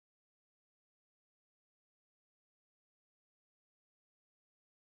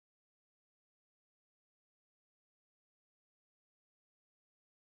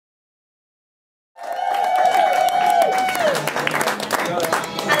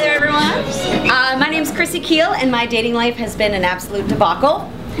My name's Chrissy Kiehl, and my dating life has been an absolute debacle.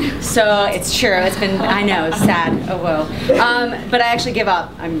 So it's true. It's been, I know, it's sad. Oh whoa. But I actually give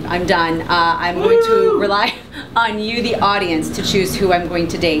up. I'm done. I'm going to rely on you, the audience, to choose who I'm going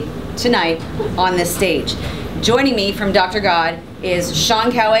to date tonight on this stage. Joining me from Dr. God is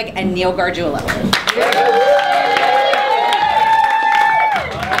Sean Cowhig and Neil Garguilo.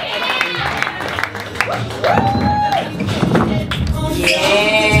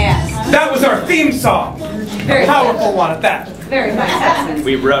 Yes. That was our theme song. Very powerful one at that. Very nice accent.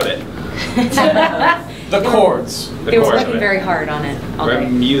 We wrote it. The chords. They were working very hard on it. We're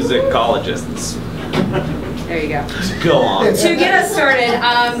musicologists. There you go. Go on. To get us started,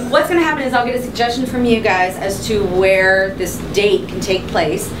 what's going to happen is I'll get a suggestion from you guys as to where this date can take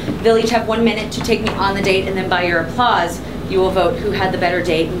place. They'll each have 1 minute to take me on the date, and then by your applause, you will vote who had the better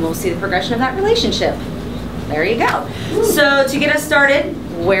date, and we'll see the progression of that relationship. There you go. So to get us started,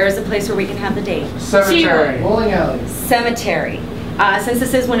 where is the place where we can have the date? Cemetery. Bowling alley. Cemetery. Since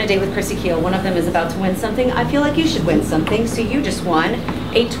this is Win a Date with Chrissy Kiehl, one of them is about to win something. I feel like you should win something, so you just won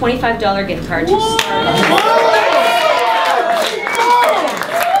a $25 gift card to Starbucks.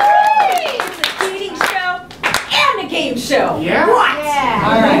 It's a dating show and a game show. Yeah. What? Yeah.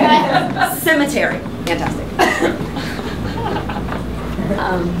 All right. Cemetery. Fantastic.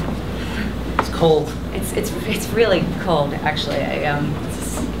 It's cold. It's really cold, actually.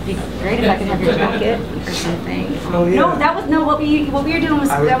 It'd be great if I could have your jacket or something. Oh yeah. No, that was what we were doing was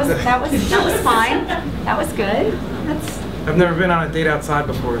that was fine. That was good. I've never been on a date outside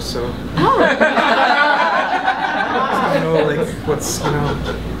before, so Oh. I don't know, like what's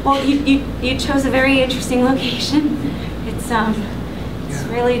Well, you chose a very interesting location. It's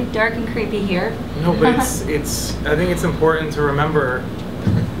really dark and creepy here. No, but it's I think it's important to remember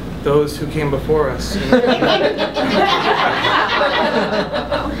those who came before us.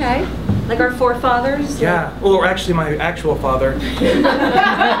 Okay. Like our forefathers? Yeah. Or actually my actual father. He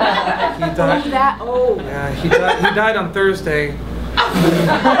died. Oh. Yeah, he died on Thursday.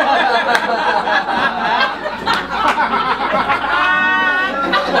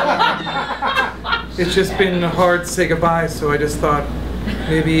 It's just been hard to say goodbye, so I just thought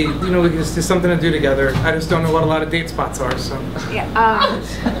maybe, it's just something to do together. I just don't know what a lot of date spots are, so. Yeah.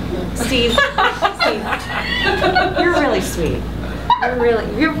 Steve, you're really sweet. You're really.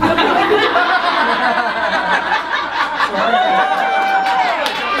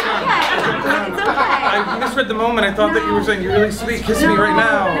 I misread the moment. I thought that you were saying you're really sweet. Kiss me right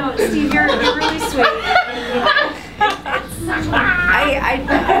now. No, Steve, you're really sweet.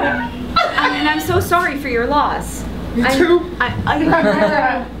 And I'm so sorry for your loss. Me too.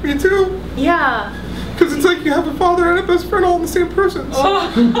 Me too. Yeah. Because it's like you have a father and a best friend all in the same person. So.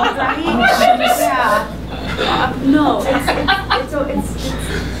 Right? Yeah. No, it's okay.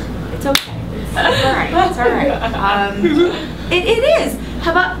 It's all right. It's all right. It is.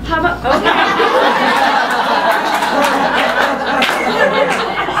 How about? Okay.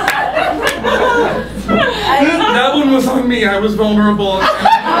 That one was on me. I was vulnerable.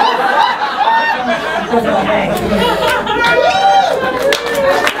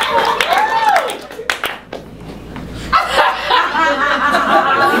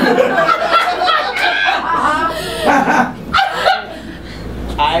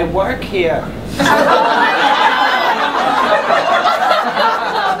 I work here.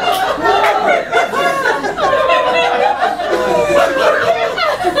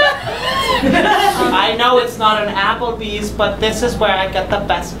 I know it's not an Applebee's, but this is where I get the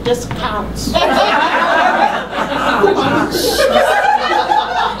best discounts.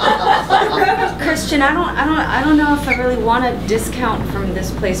 Christian, I don't know if I really want a discount from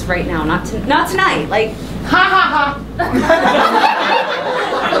this place right now. Not tonight. Like,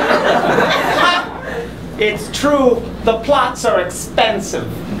 It's true, the plots are expensive.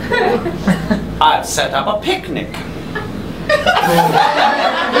 I've set up a picnic. it's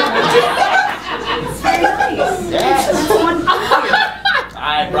very nice. Yes. That's wonderful.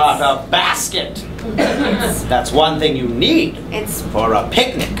 I brought a basket. That's one thing you need It's for a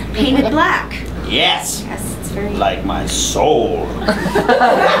picnic. painted black. Yes. Yes, it's very Like my soul. red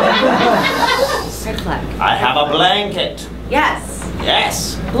black. I have a blanket. Yes.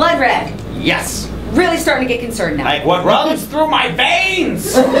 Yes. Blood red. Yes. Really starting to get concerned now. Like what runs through my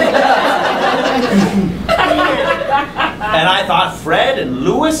veins. And I thought Fred and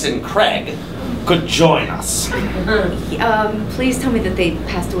Lewis and Craig could join us. Please tell me that they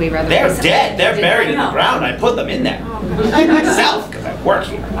passed away rather They're recently. dead. They're Did buried I in the know? ground. I put them in there. Oh, Myself, because I work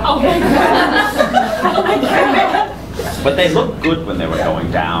here. oh. But they looked good when they were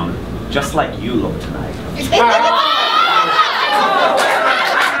going down, just like you look tonight.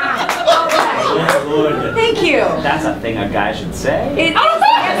 Good. Thank you. That's a thing a guy should say. It is.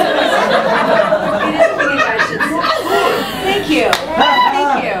 Yes, it is a thing I should say. Thank you.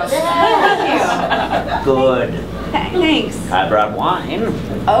 Thank you. Thank you. Good. Thanks. I brought wine.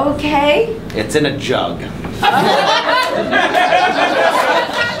 Okay. It's in a jug.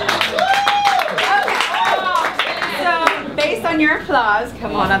 So, based on your applause,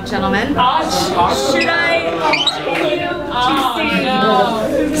 come on up, gentlemen. Should I continue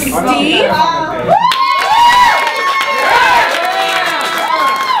to see Steve?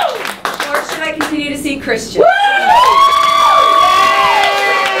 Or should I continue to see Christian?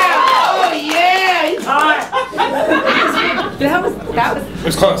 That was. It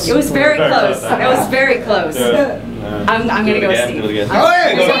was close. It was very close. It was very close. I'm gonna go with Steve. Oh yeah.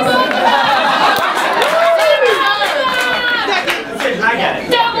 I got it.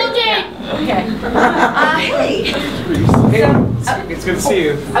 Double date! Okay. Hey. Hey, it's good to see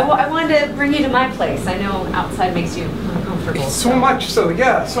you. I wanted to bring you to my place. I know outside makes you uncomfortable. So much so,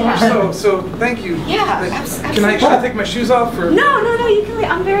 yeah, so much so. So thank you. Yeah, Should I take my shoes off or? No, you can leave.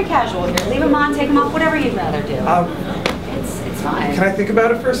 I'm very casual here. Leave them on, take them off, whatever you'd rather do. It's fine. Can I think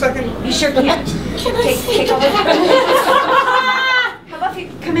about it for a second? You sure can. Take over. How about if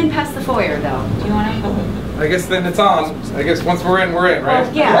you come in past the foyer, though? Do you want to? I guess then it's on. I guess once we're in, right?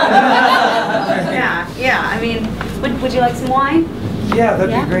 Oh, yeah. I mean, would you like some wine? Yeah,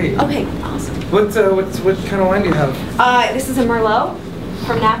 that'd be great. Okay, awesome. What kind of wine do you have? This is a Merlot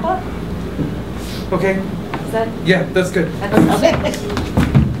from Napa. Okay. Is that? Yeah, that's good. Okay.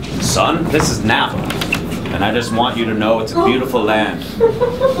 Son, this is Napa. And I just want you to know it's a beautiful land.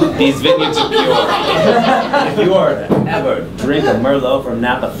 These vineyards are pure. If you are to ever drink a Merlot from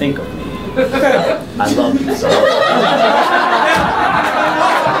Napa, think of me. I love you so.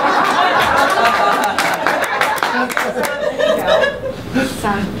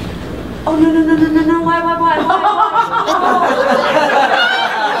 Son. Oh, no. Why?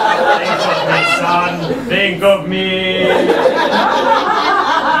 Think of me, son. Think of me.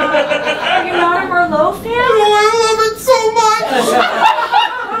 You're not a Merlot fan? Oh, I love it so much!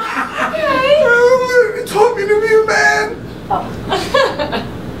 It taught me to be a man!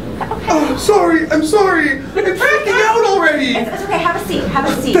 Oh, I'm sorry! I'm freaking out already! It's okay, have a seat.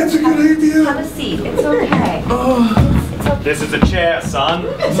 That's a good idea! Have a seat, it's okay. This is a chair, son. I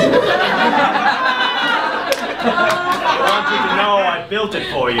want you to know I built it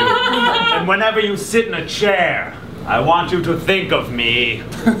for you. And whenever you sit in a chair, I want you to think of me.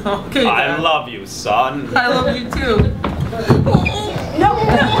 Okay, I love you, son. I love you too. No.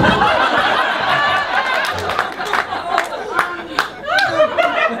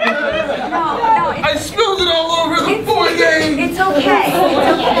 I spilled it all over the foyer! It's okay.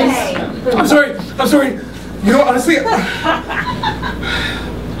 I'm sorry. You know, honestly,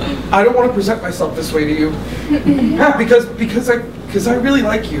 I don't want to present myself this way to you. Because I really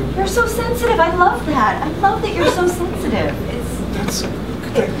like you. You're so sensitive. I love that. I love that you're so sensitive. That's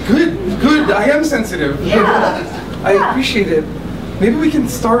good. I am sensitive. Yeah. I appreciate it. Maybe we can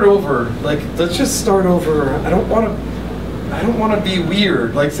start over. Like, let's just start over. I don't want to be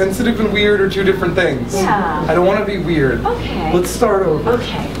weird. Like, sensitive and weird are two different things. Yeah. I don't want to be weird. Okay. Let's start over.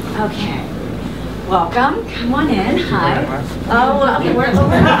 Okay. Welcome. Come on in. Hi. Oh, okay. We're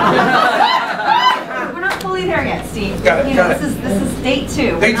not fully there yet, Steve. Got it. This is date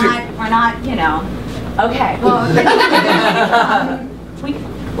 2. Date 2. We're not. Okay. Well.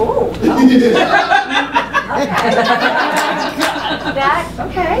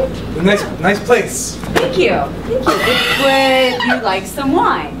 Okay. Nice place. Thank you. Would you like some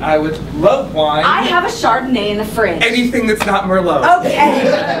wine? I would love wine. I have a Chardonnay in the fridge. Anything that's not Merlot. Okay.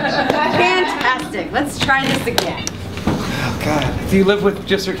 Fantastic. Let's try this again. Oh God. Do you live with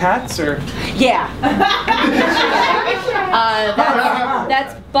just your cats or? Yeah.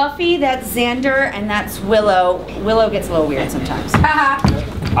 That's Buffy, that's Xander, and that's Willow. Willow gets a little weird sometimes.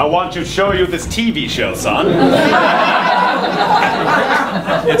 I want to show you this TV show, son.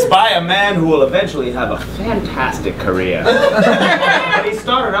 It's by a man who will eventually have a fantastic career. But he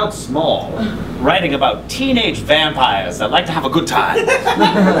started out small, writing about teenage vampires that like to have a good time.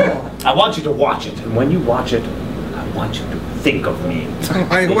 I want you to watch it, and when you watch it, I want you to think of me.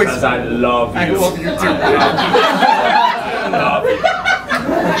 Because I love you. I love you too. I love you.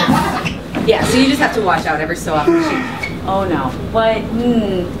 Yeah, so you just have to watch out every so often. Oh no. What?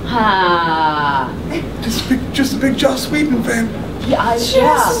 Just a big Joss Whedon fan. Yeah, I love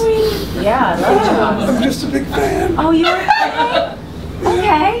Joss. I'm just a big fan. Oh, you're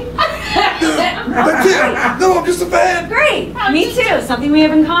okay. That's it. No, I'm just a fan. Great. Me too. Something we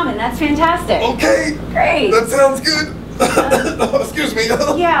have in common. That's fantastic. Okay. Great. That sounds good. Oh, excuse me.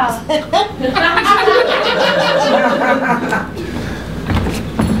 Yeah.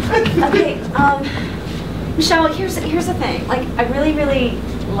 Okay, Michelle, here's the thing. Like, I really, really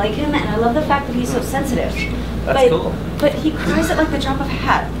like him, and I love the fact that he's so sensitive. That's cool. But he cries at like the drop of a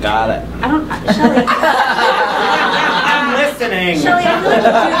hat. Got it. I don't, Shelly. I'm listening. Shelly, I feel like you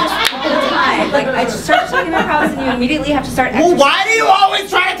do this all the time. Like, I just start talking about problems, and you immediately have to start. Well, why do you always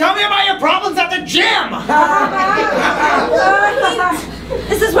try to tell me about your problems at the gym?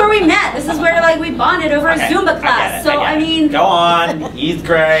 This is where we met. This is where like we bonded over a Zumba class. I mean, go on. He's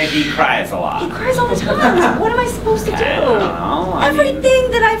great. He cries a lot. He cries all the time. What am I supposed to do? I don't know. Everything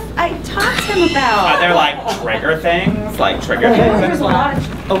that I talked to him about. Are there like trigger things? Like trigger things? There's a lot of.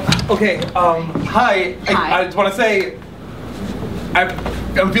 Oh, okay. Hi. I just want to say,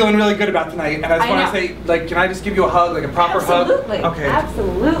 I'm feeling really good about tonight, and I just want to say, like, can I just give you a hug, like a proper hug? Okay.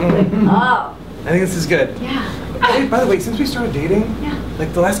 Absolutely. Oh. I think this is good. Yeah. Hey, by the way, since we started dating,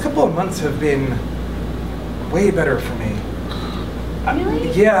 like the last couple of months have been way better for me.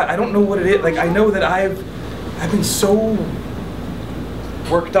 Really? Yeah, I don't know what it is. Like I know that I've been so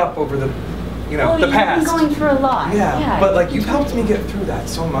worked up over the, the past. You've been going through a lot. Yeah, but like you've helped me get through that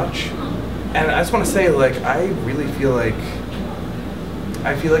so much, and I just want to say, like, I really feel like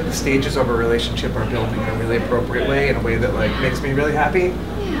the stages of a relationship are building in a really appropriate way, in a way that like makes me really happy.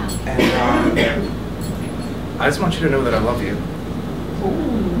 Yeah. And I just want you to know that I love you.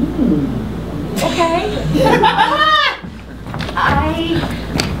 Ooh. Okay.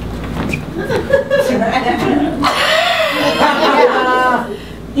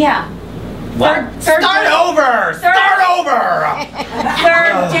 Yeah. What? Start over! Start over!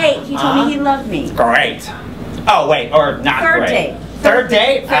 Third date. He told me he loved me. Great. Oh, wait, or not Third great. date. Third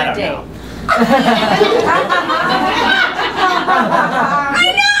date? Third I don't date. know.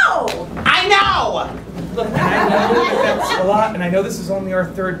 I know! Look, and I know that's a lot, and I know this is only our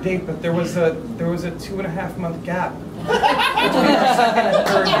third date, but there was a 2.5 month gap between our second and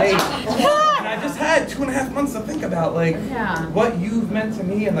third date. And I just had 2.5 months to think about, like, what you've meant to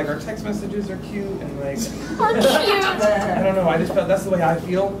me, and like our text messages are cute, and like, I don't know, I just felt that's the way I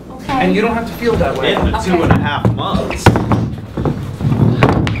feel, and you don't have to feel that way. In the 2.5 months.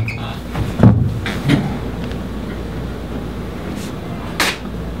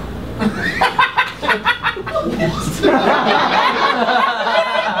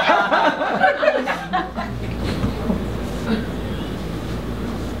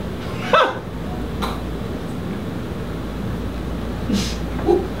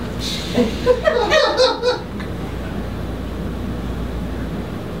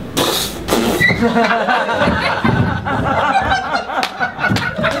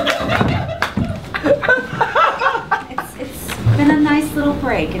 It's been a nice little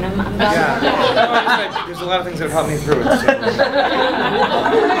break, and I'm glad we're back. There's a lot of things that have helped me through it. So.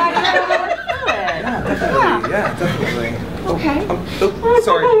 Yeah, definitely. Okay.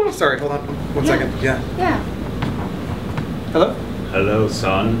 Sorry, hold on one second. Yeah. Yeah. Hello? Hello,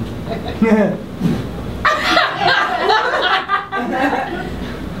 son.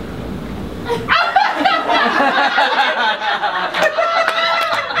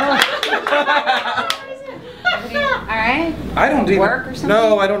 Alright. I don't even work or something?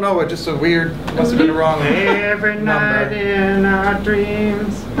 No, I don't know. It's just a weird. Must have been the wrong Every night in our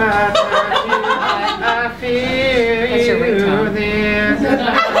dreams, I feel That's your ringtone.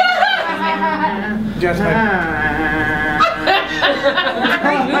 Yes, yeah.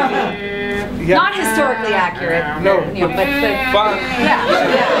 Not historically accurate. No, but fun. yeah.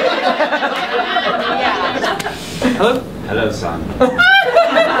 Hello? Hello, son.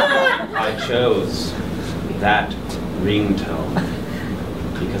 I chose that ringtone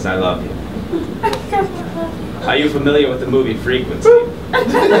because I love you. Are you familiar with the movie Frequency?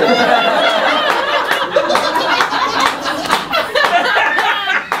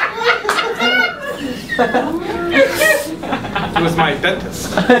 It was my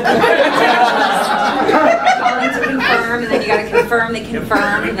dentist. Calling to confirm, and then you gotta confirm, they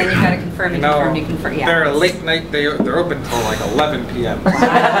confirm, and then you gotta confirm, you confirm, you confirm. Yeah. They're a late night. They're open till like 11 p.m.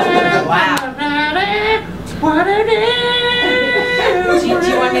 Wow. What it is? Do you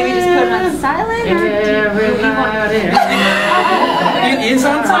want maybe just put it on silent? Or It is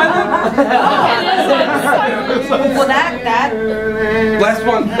on silent? Well, that. Last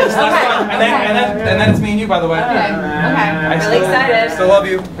one. This last one. And then it's me and you, by the way. Okay. Really excited. Still love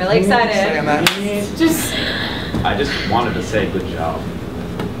you. Really excited. Saying that. I just wanted to say good job.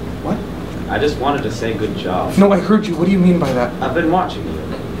 What? I just wanted to say good job. No, I heard you. What do you mean by that? I've been watching you.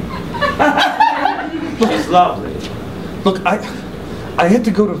 She's lovely. Look, I had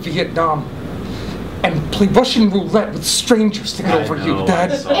to go to Vietnam and play Russian roulette with strangers to get over you,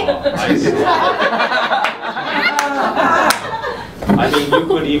 Dad. I mean, you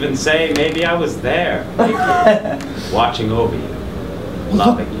could even say maybe I was there, watching over you,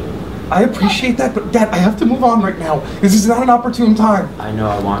 loving you. I appreciate that, but Dad, I have to move on right now. This is not an opportune time. I know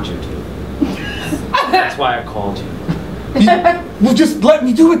I want you to. That's why I called you. Well, just let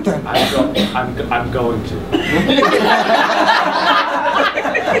me do it then. I'm going to.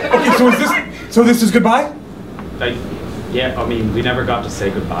 Okay, so this is goodbye? Yeah, I mean, we never got to say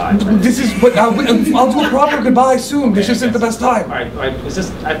goodbye. This is, but I'll do a proper goodbye soon. This isn't the best time. All right, it's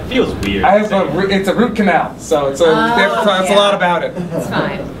just, it feels weird. It's a root canal, so it's a lot about it. It's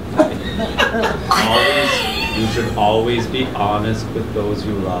fine. You should always be honest with those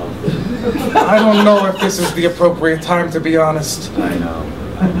you love. I don't know if this is the appropriate time to be honest. I know.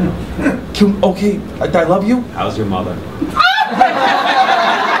 Okay, I love you. How's your mother?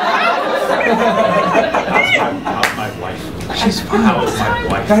 How's my wife? She's fine. How is my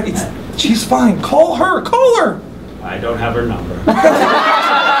wife? Dad, she's fine. Call her. Call her. I don't have her number.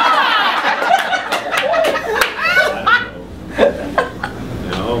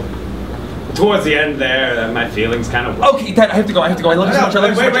 Towards the end there, my feelings kind of... Okay, Dad, I have to go. I love you so much. I love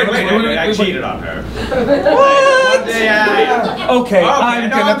you so much. Wait, I cheated on her. What? Yeah. Okay,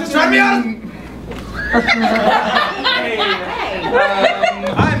 I'm just trying to be honest.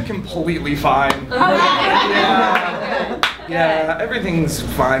 I'm completely fine. Yeah, everything's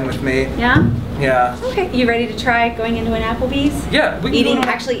fine with me. Yeah? Yeah. Okay, you ready to try going into an Applebee's? Yeah, we can Eating go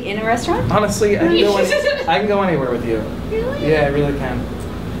actually in a restaurant? Honestly, I can go anywhere with you. Really? Yeah, I really can.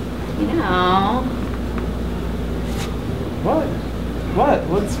 You know. What? What?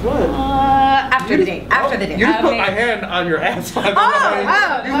 After the date. After the date. You put my hand on your ass. You put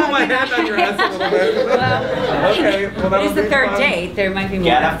my hand on your ass a little bit. Well, Okay. Well, that it's the third date. There might be more.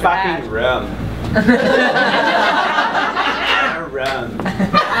 Get a after fucking that. room. Get a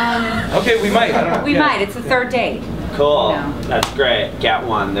room. Okay, we might. I don't know. We might. It's the third date. Cool. No. That's great. Get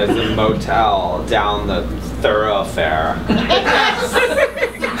one. There's a motel down the thoroughfare.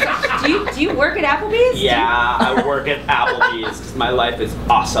 Do you work at Applebee's? Yeah, I work at Applebee's because my life is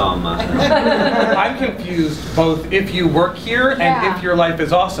awesome. I'm confused both if you work here and if your life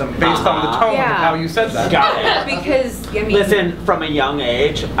is awesome based on the tone of how you said that. Got it. Because, I mean... Listen, from a young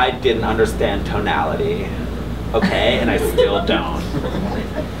age, I didn't understand tonality. Okay? And I still don't.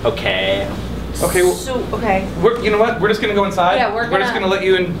 Okay? Okay, well, okay. you know what? We're just going to go inside. Yeah, we're just going to let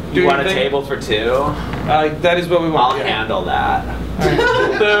you do You want your a thing. table for two? That is what we want. I'll handle that.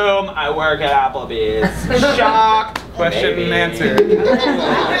 Boom, I work at Applebee's. Shocked. Question Maybe. and answer.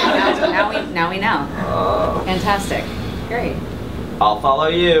 Now we know. Fantastic. Great. I'll follow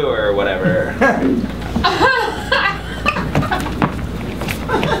you or whatever.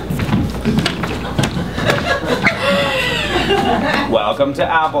 Welcome to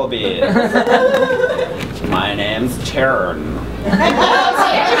Applebee's. My name's Tern.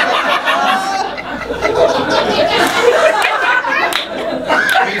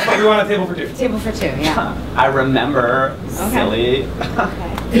 We want a table for two. Table for two, yeah. I remember. Silly.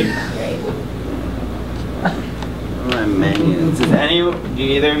 Okay. Great. My menus. Do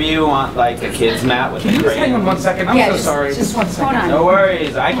either of you want like a kid's mat with a Just hang on crate? 1 second. I'm so sorry. Just 1 second. Hold on. No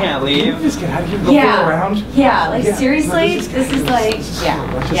worries, I can't leave. Just get out of here. Go floor around. Yeah, like Yeah. seriously? Let's just This is like,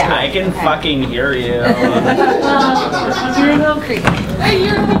 yeah. I can Okay. fucking hear you. You're a little creepy.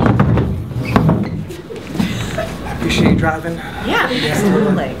 I appreciate you driving. Yeah,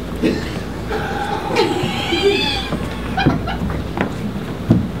 absolutely.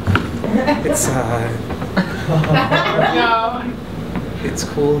 It's it's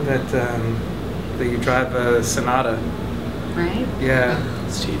cool that that you drive a Sonata. Right? Yeah.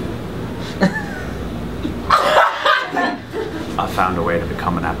 Steven. I found a way to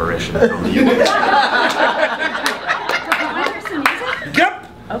become an apparition. Yep.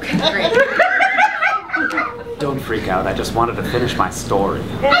 Okay, great. Don't freak out, I just wanted to finish my story.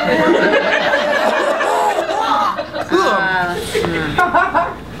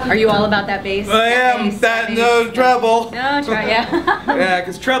 Are you all about that bass? I am. No treble. No, try, yeah. Yeah,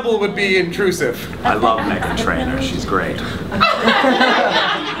 because treble would be intrusive. I love Megan Trainor, she's great.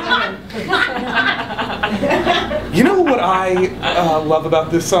 You know what I love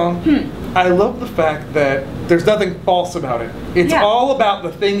about this song? I love the fact that there's nothing false about it. It's all about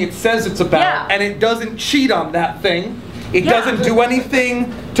the thing it says it's about, and it doesn't cheat on that thing. It doesn't do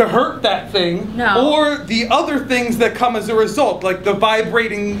anything to hurt that thing, or the other things that come as a result, like the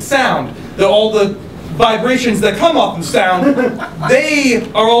vibrating sound, all the vibrations that come off the sound, they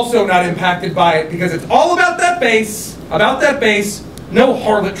are also not impacted by it because it's all about that bass, No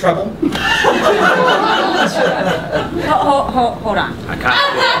harlot trouble. Hold on. I kind of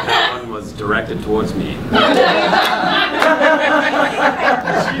feel like that one was directed towards me.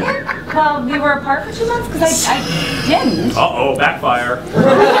 Well, we were apart for 2 months because I didn't. Uh-oh, backfire.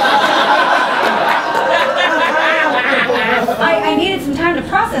 I needed some time to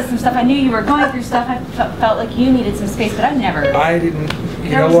process some stuff. I knew you were going through stuff. I felt like you needed some space, but I've never. I didn't.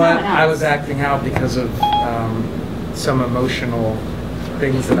 You know what? I was acting out because of some emotional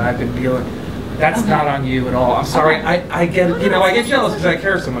things that I've been dealing. That's not on you at all. I'm sorry. I get, I get jealous because I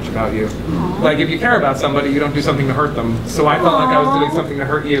care so much about you. Aww. Like if you care about somebody, you don't do something to hurt them. So I felt like I was doing something to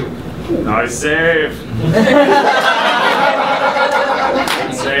hurt you. Nice save. Good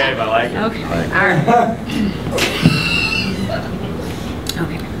save. I like it. Okay. I like it. All right.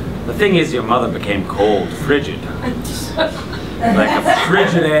 Okay. The thing is, your mother became cold, frigid. Like a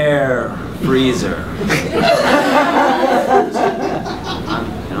frigid air freezer.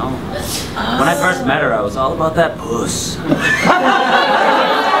 You know, when I first met her, I was all about that puss.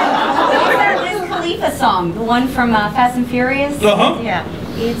 This Khalifa song, the one from Fast and Furious. Uh-huh. Yeah.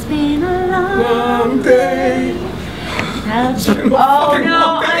 It's been a Long day. Oh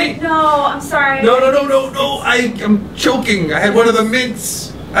no! I'm sorry. No! I'm choking. I had one of the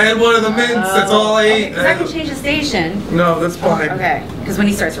mints. That's all I ate. I can change the station. No, that's fine. Okay. Because when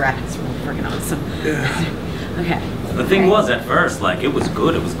he starts rapping, it's freaking awesome. Yeah. Okay. The thing was, at first, like, it was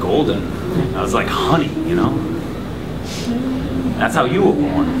good, it was golden. I was like honey, you know? That's how you were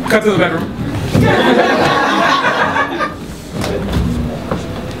born. Cut to the bedroom.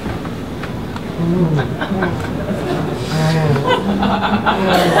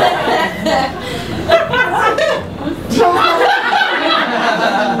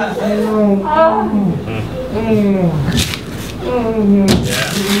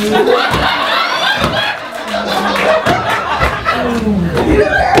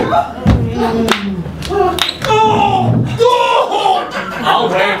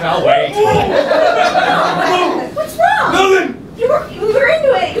 I'll wait. What's wrong? Nothing. We were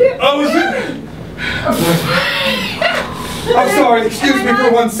into it. I was in. I'm sorry, excuse me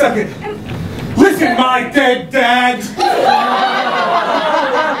for 1 second. Listen, my dead dad!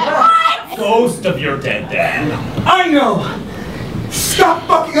 What? Ghost of your dead dad. I know! Stop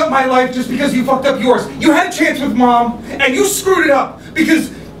fucking up my life just because you fucked up yours. You had a chance with Mom, and you screwed it up because,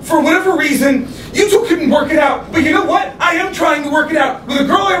 for whatever reason, you two couldn't work it out. But you know what? I am trying to work it out with a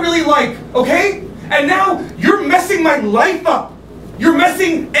girl I really like, okay? And now, you're messing my life up. You're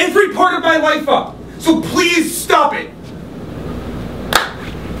messing every part of my life up. So please stop it.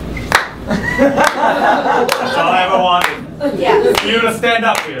 That's all I ever wanted. Yeah. You to stand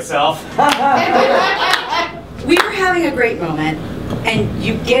up for yourself. We were having a great moment, and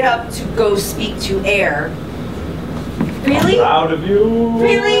you get up to go speak to Air. Really? Proud of you.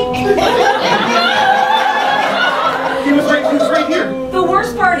 Really? He was right here. The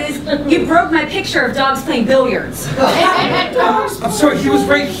worst part is, you broke my picture of dogs playing billiards. I'm sorry, he was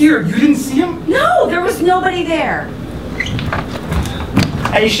right here. You didn't see him? No, there was nobody there.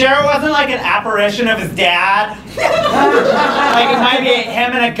 Are you sure it wasn't like an apparition of his dad? Like it might be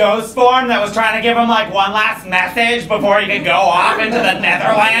him in a ghost form that was trying to give him like one last message before he could go off into the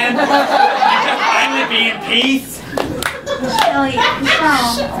Netherlands and just finally be in peace?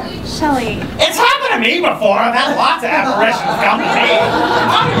 Shelly. It's happened to me before. I've had lots of apparitions come to me.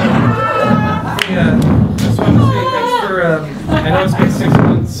 Yeah, that's what I'm saying. Thanks for, I know it's been 6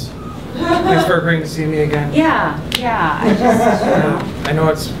 months. Thanks for agreeing to see me again. Yeah. I know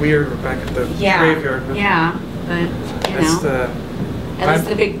it's weird, we're back at the graveyard. But but that's at least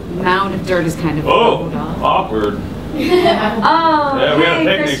the big mound of dirt is kind of Oh, awkward. Oh, Yeah, we had a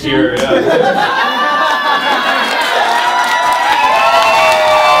picnic Christian. here, yeah.